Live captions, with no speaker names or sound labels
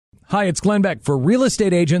Hi, it's Glenn Beck for real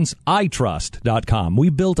estate agents iTrust.com. We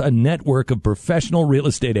built a network of professional real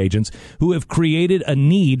estate agents who have created a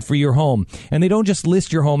need for your home. And they don't just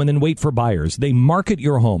list your home and then wait for buyers. They market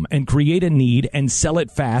your home and create a need and sell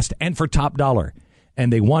it fast and for top dollar.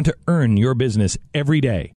 And they want to earn your business every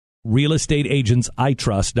day.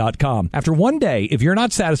 realestateagentsitrust.com. After one day, if you're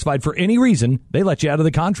not satisfied for any reason, they let you out of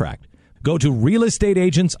the contract. Go to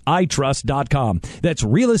realestateagentsitrust.com. That's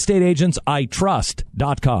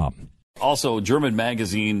realestateagentsitrust.com. Also, German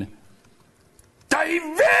magazine Die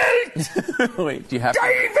Welt! Wait, do you have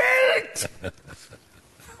Die Welt!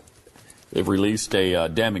 They've released a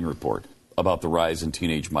damning report about the rise in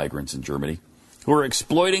teenage migrants in Germany who are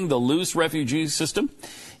exploiting the loose refugee system.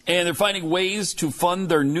 And they're finding ways to fund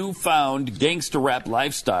their newfound gangster rap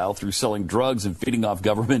lifestyle through selling drugs and feeding off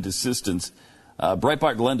government assistance.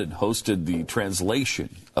 Breitbart London hosted the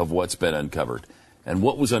translation of what's been uncovered. And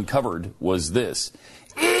what was uncovered was this.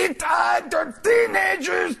 It are the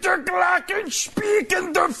teenagers, der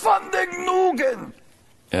Glockenspieken, der Funding.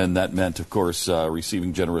 And that meant, of course,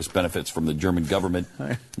 receiving generous benefits from the German government.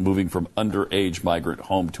 Moving from underage migrant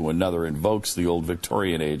home to another invokes the old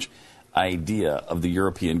Victorian age idea of the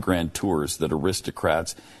European grand tours that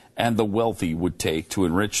aristocrats and the wealthy would take to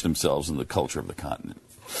enrich themselves in the culture of the continent,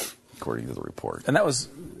 according to the report. And that was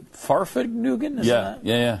Farfignugan?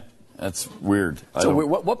 Yeah. That's weird. So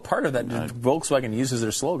what part of that did Volkswagen use as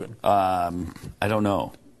their slogan? I don't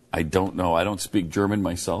know. I don't speak German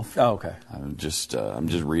myself. Oh, okay. I'm just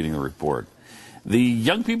reading the report. The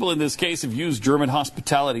young people in this case have used German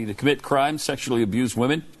hospitality to commit crimes, sexually abuse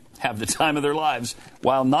women, have the time of their lives,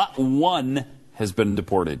 while not one has been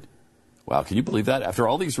deported. Wow, can you believe that? After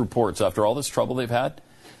all these reports, after all this trouble they've had,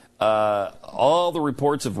 all the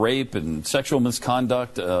reports of rape and sexual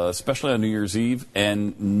misconduct, especially on New Year's Eve,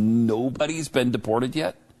 and nobody's been deported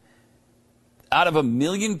yet? Out of 1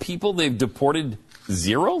 million people, they've deported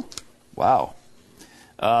 0? Wow.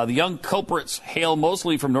 The young culprits hail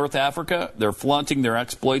mostly from North Africa. They're flaunting their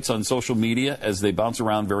exploits on social media as they bounce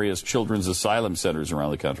around various children's asylum centers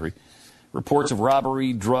around the country. Reports of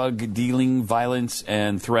robbery, drug dealing, violence,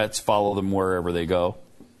 and threats follow them wherever they go.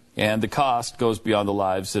 And the cost goes beyond the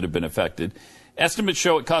lives that have been affected. Estimates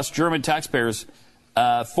show it costs German taxpayers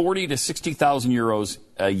 40 to 60,000 euros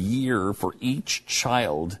a year for each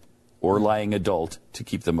child or lying adult to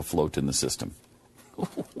keep them afloat in the system.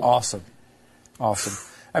 Awesome.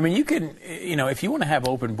 I mean, you can, if you want to have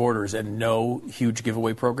open borders and no huge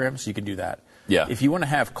giveaway programs, you can do that. Yeah. If you want to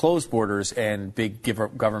have closed borders and big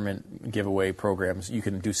government giveaway programs, you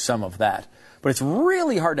can do some of that. But it's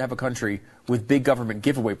really hard to have a country with big government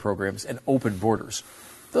giveaway programs and open borders.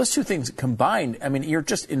 Those two things combined, I mean, you're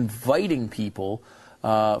just inviting people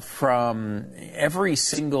from every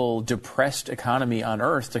single depressed economy on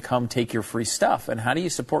earth to come take your free stuff. And how do you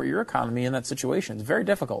support your economy in that situation? It's very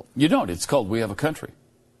difficult. You don't. It's called We Have a Country.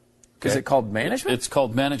 Okay? Is it called management? It's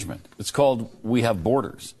called management. It's called We Have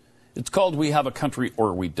Borders. It's called We Have a Country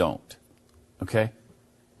or We Don't. Okay?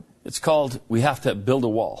 It's called We Have to Build a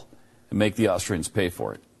Wall and make the Austrians pay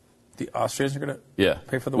for it. The Austrians are going to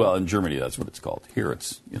pay for the wall? wall? Well, in Germany, that's what it's called. Here,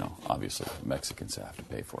 it's, obviously the Mexicans have to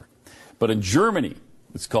pay for it. But in Germany,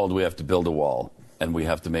 it's called We Have to Build a Wall, and we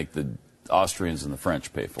have to make the Austrians and the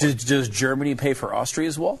French pay for it. Does Germany pay for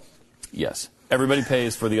Austria's wall? Yes. Everybody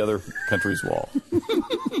pays for the other country's wall.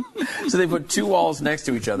 So they put two walls next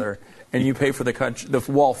to each other, and you pay for the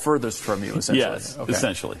wall furthest from you, essentially. Yes, okay.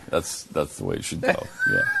 Essentially. That's the way it should go.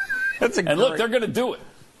 Yeah. And look, they're going to do it.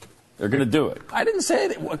 They're going to do it. I didn't say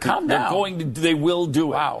that. Well, calm down. They will do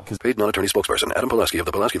it. Wow. Paid non-attorney spokesperson Adam Pulaski of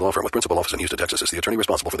the Pulaski Law Firm with principal office in Houston, Texas is the attorney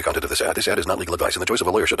responsible for the content of this ad. This ad is not legal advice, and the choice of a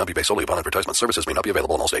lawyer should not be based solely upon advertisement. Services may not be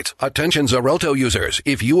available in all states. Attention Xarelto users.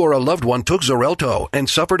 If you or a loved one took Xarelto and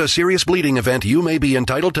suffered a serious bleeding event, you may be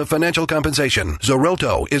entitled to financial compensation.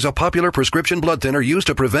 Xarelto is a popular prescription blood thinner used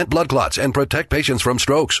to prevent blood clots and protect patients from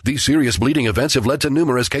strokes. These serious bleeding events have led to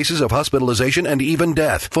numerous cases of hospitalization and even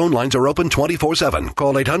death. Phone lines are open 24/7.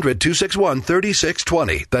 Call 800-261-3620.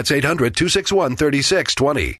 That's 800-261-3620.